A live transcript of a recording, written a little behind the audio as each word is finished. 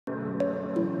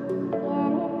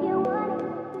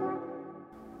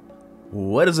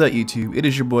What is up, YouTube? It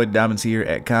is your boy Dominzs here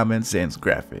at Dominzs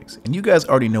Graphics, and you guys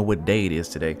already know what day it is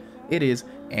today. It is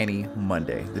Anime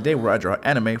Monday, the day where I draw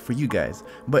anime for you guys.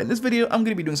 But in this video, I'm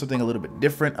going to be doing something a little bit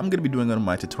different. I'm going to be doing one of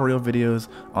my tutorial videos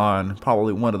on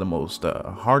probably one of the most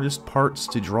hardest parts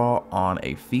to draw on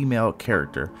a female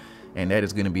character, and that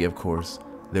is going to be, of course,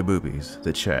 the boobies,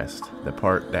 the chest, the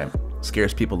part that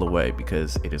scares people away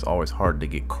because it is always hard to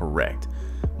get correct.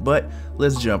 But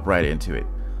let's jump right into it.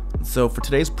 So for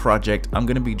today's project, I'm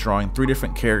going to be drawing 3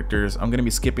 different characters. I'm going to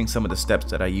be skipping some of the steps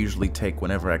that I usually take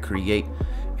whenever I create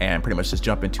and pretty much just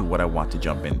jump into what I want to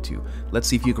jump into. Let's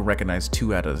see if you can recognize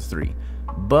 2 out of the 3.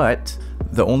 But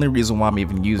the only reason why I'm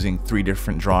even using 3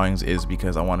 different drawings is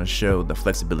because I want to show the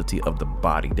flexibility of the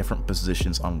body, different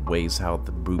positions on ways how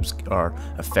the boobs are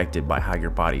affected by how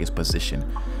your body is positioned.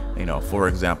 You know, for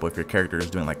example, if your character is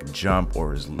doing like a jump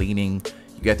or is leaning,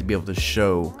 you have to be able to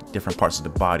show different parts of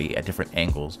the body at different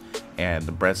angles, and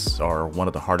the breasts are one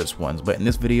of the hardest ones. But in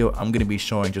this video, I'm going to be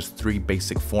showing just 3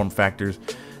 basic form factors.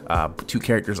 2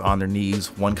 characters on their knees,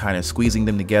 one kind of squeezing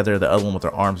them together, the other one with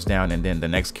their arms down, and then the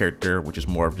next character, which is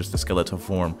more of just a skeletal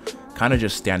form, kind of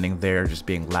just standing there, just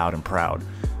being loud and proud.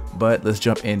 But let's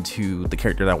jump into the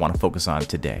character that I want to focus on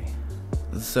today.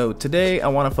 So today I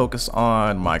want to focus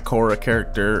on my Korra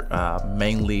character,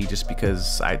 mainly just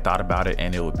because I thought about it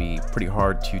and it would be pretty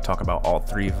hard to talk about all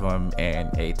 3 of them in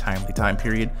a timely time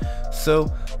period. So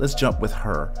let's jump with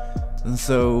her. And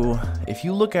so if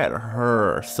you look at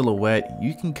her silhouette,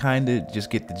 you can kind of just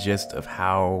get the gist of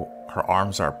how her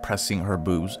arms are pressing her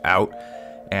boobs out.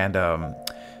 And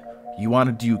you want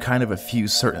to do kind of a few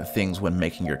certain things when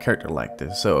making your character like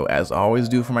this. So as I always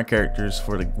do for my characters,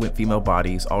 for the female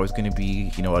bodies, always going to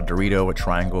be, you know, a Dorito, a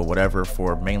triangle, whatever,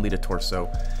 for mainly the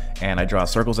torso. And I draw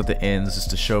circles at the ends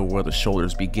just to show where the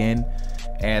shoulders begin.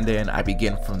 And then I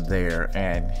begin from there.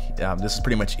 And this is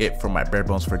pretty much it for my bare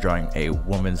bones for drawing a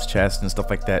woman's chest and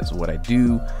stuff like that. Is what I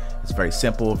do. It's very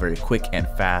simple, very quick and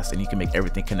fast, and you can make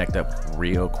everything connect up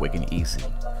real quick and easy.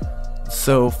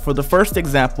 So for the first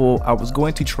example, I was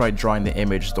going to try drawing the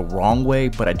image the wrong way,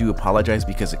 but I do apologize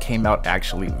because it came out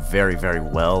actually very, very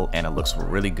well and it looks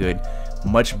really good,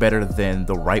 much better than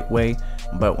the right way.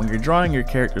 But when you're drawing your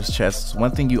character's chests,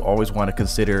 one thing you always want to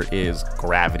consider is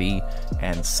gravity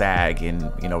and sag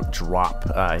and, you know, drop.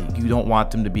 You don't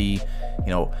want them to be, you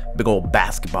know, big old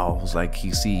basketballs like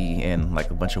you see in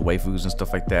like a bunch of waifus and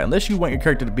stuff like that. Unless you want your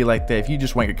character to be like that. If you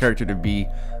just want your character to be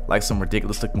like some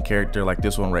ridiculous looking character like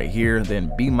this one right here,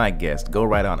 then be my guest. Go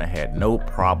right on ahead. No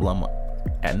problem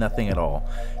and nothing at all.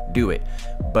 Do it.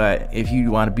 But if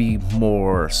you want to be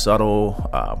more subtle,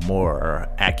 more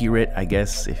accurate, I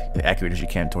guess, if accurate as you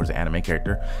can towards the anime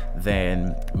character,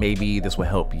 then maybe this will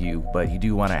help you. But you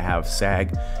do want to have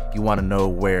sag. You want to know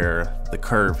where the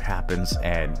curve happens,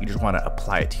 and you just want to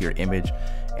apply it to your image.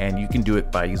 And you can do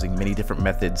it by using many different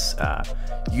methods.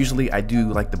 Usually I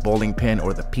do like the bowling pin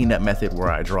or the peanut method, where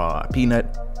I draw a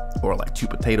peanut or like 2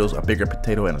 potatoes, a bigger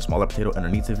potato and a smaller potato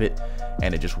underneath of it,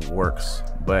 and it just works.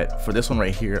 But for this one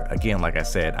right here, again, like I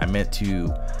said, I meant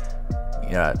to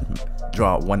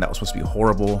draw one that was supposed to be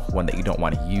horrible, one that you don't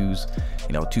want to use,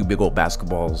 you know, 2 big old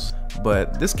basketballs.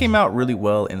 But this came out really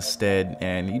well instead,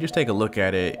 and you just take a look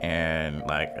at it and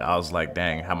like I was like,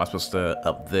 dang, how am I supposed to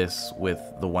up this with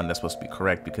the one that's supposed to be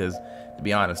correct? Because to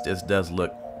be honest, this does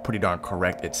look pretty darn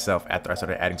correct itself after I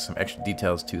started adding some extra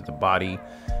details to the body,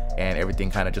 and everything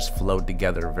kind of just flowed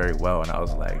together very well, and I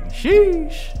was like,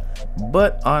 sheesh.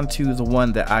 But onto the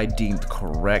one that I deemed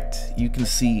correct. You can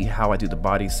see how I do the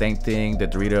body. Same thing, the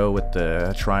Dorito with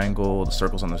the triangle, the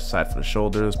circles on the side for the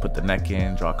shoulders, put the neck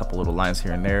in, draw a couple little lines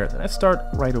here and there. Then I start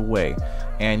right away,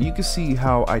 and you can see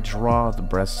how I draw the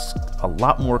breasts a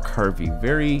lot more curvy,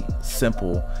 very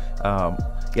simple.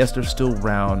 Yes, they're still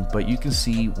round, but you can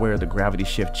see where the gravity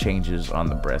shift changes on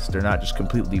the breasts. They're not just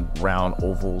completely round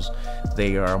ovals.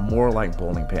 They are more like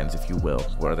bowling pins, if you will,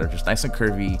 where they're just nice and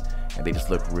curvy and they just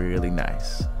look really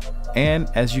nice. And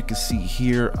as you can see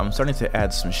here, I'm starting to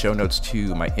add some show notes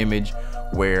to my image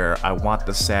where I want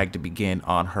the sag to begin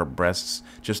on her breasts,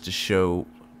 just to show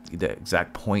the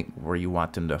exact point where you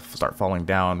want them to start falling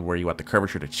down, where you want the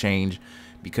curvature to change.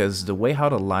 Because the way how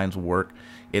the lines work,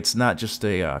 it's not just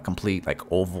a complete like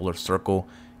oval or circle.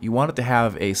 You want it to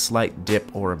have a slight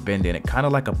dip or a bend in it, kind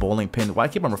of like a bowling pin. Why I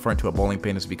keep on referring to a bowling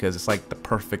pin is because it's like the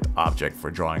perfect object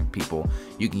for drawing people.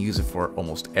 You can use it for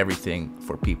almost everything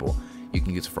for people. You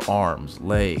can use it for arms,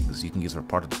 legs, you can use it for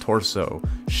part of the torso,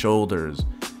 shoulders,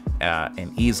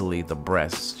 and easily the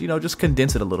breasts. You know, just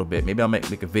condense it a little bit. Maybe I'll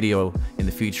make a video in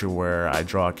the future where I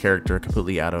draw a character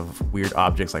completely out of weird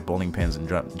objects like bowling pins and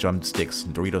drumsticks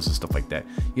and Doritos and stuff like that.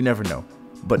 You never know.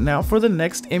 But now for the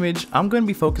next image, I'm going to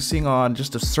be focusing on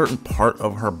just a certain part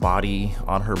of her body,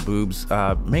 on her boobs,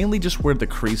 mainly just where the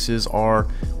creases are.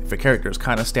 If a character is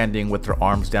kind of standing with her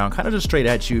arms down, kind of just straight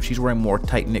at you, if she's wearing more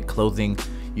tight knit clothing,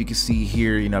 you can see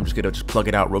here, you know, I'm just going to just plug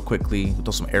it out real quickly,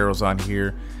 throw some arrows on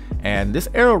here. And this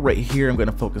arrow right here, I'm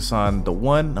going to focus on the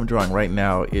one I'm drawing right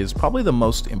now, is probably the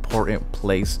most important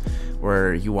place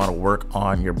where you want to work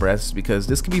on your breasts, because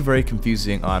this can be very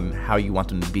confusing on how you want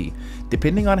them to be.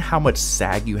 Depending on how much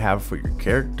sag you have for your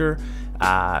character,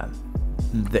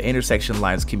 the intersection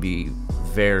lines can be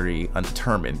very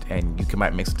undetermined, and you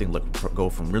might make something go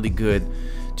from really good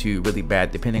to really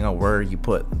bad depending on where you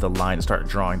put the line to start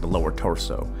drawing the lower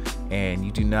torso. And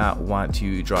you do not want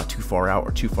to draw too far out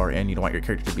or too far in. You don't want your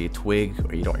character to be a twig,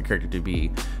 or you don't want your character to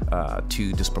be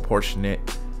too disproportionate.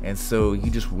 And so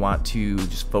you just want to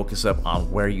just focus up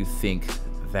on where you think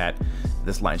that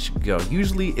this line should go.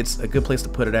 Usually it's a good place to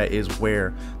put it at is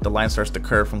where the line starts to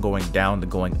curve from going down to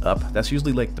going up. That's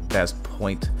usually like the best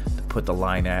point to put the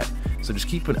line at. So just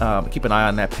keep an eye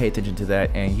on that, pay attention to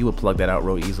that, and you will plug that out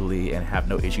real easily and have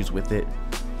no issues with it.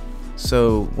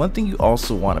 So one thing you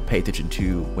also want to pay attention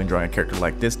to when drawing a character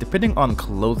like this, depending on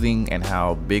clothing and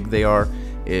how big they are,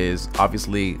 is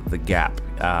obviously the gap.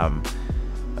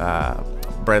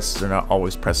 Breasts are not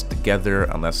always pressed together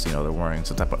unless, you know, they're wearing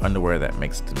some type of underwear that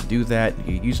makes them do that.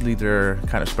 Usually they're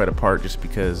kind of spread apart just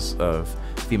because of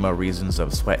female reasons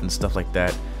of sweat and stuff like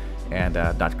that. And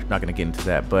not gonna get into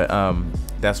that, but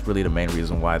that's really the main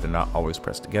reason why they're not always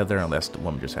pressed together, unless the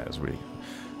woman just has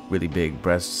really big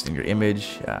breasts in your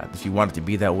image. If you want it to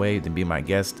be that way, then be my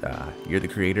guest. You're the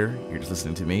creator, you're just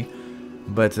listening to me.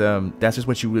 But that's just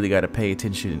what you really got to pay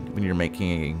attention when you're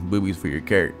making boobies for your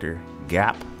character: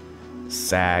 gap,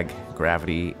 sag,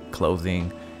 gravity,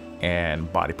 clothing,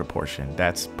 and body proportion.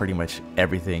 That's pretty much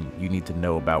everything you need to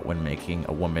know about when making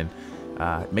a woman.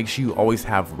 Make sure you always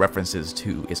have references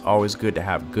too. It's always good to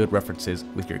have good references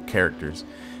with your characters.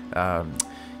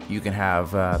 You can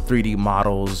have 3D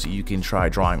models, you can try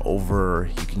drawing over,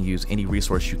 you can use any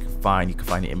resource you can find. You can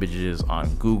find the images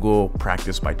on Google,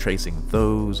 practice by tracing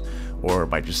those or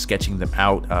by just sketching them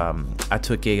out. I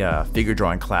took a figure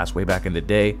drawing class way back in the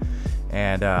day,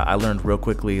 and I learned real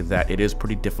quickly that it is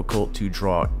pretty difficult to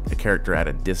draw a character at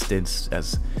a distance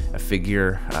as a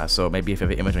figure. So maybe if you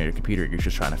have an image on your computer, you're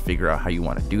just trying to figure out how you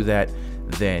want to do that,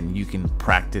 then you can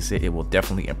practice it. It will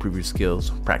definitely improve your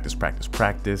skills. Practice, practice,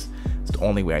 practice. It's the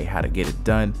only way how to get it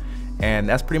done. And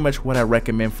that's pretty much what I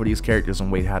recommend for these characters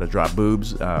on how to draw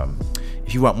boobs.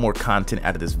 If you want more content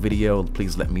out of this video,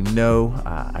 please let me know.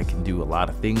 I can do a lot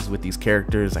of things with these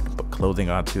characters. I can put clothing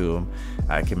onto them.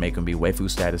 I can make them be waifu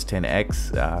status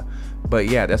 10x. But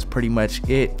yeah, that's pretty much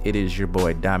it. It is your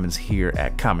boy Dominzs here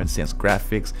at Common Sense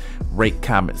Graphics. Rate,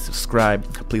 comment, subscribe.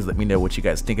 Please let me know what you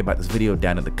guys think about this video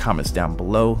down in the comments down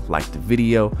below. Like the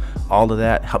video, all of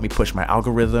that. Help me push my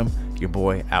algorithm. Your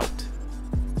boy out.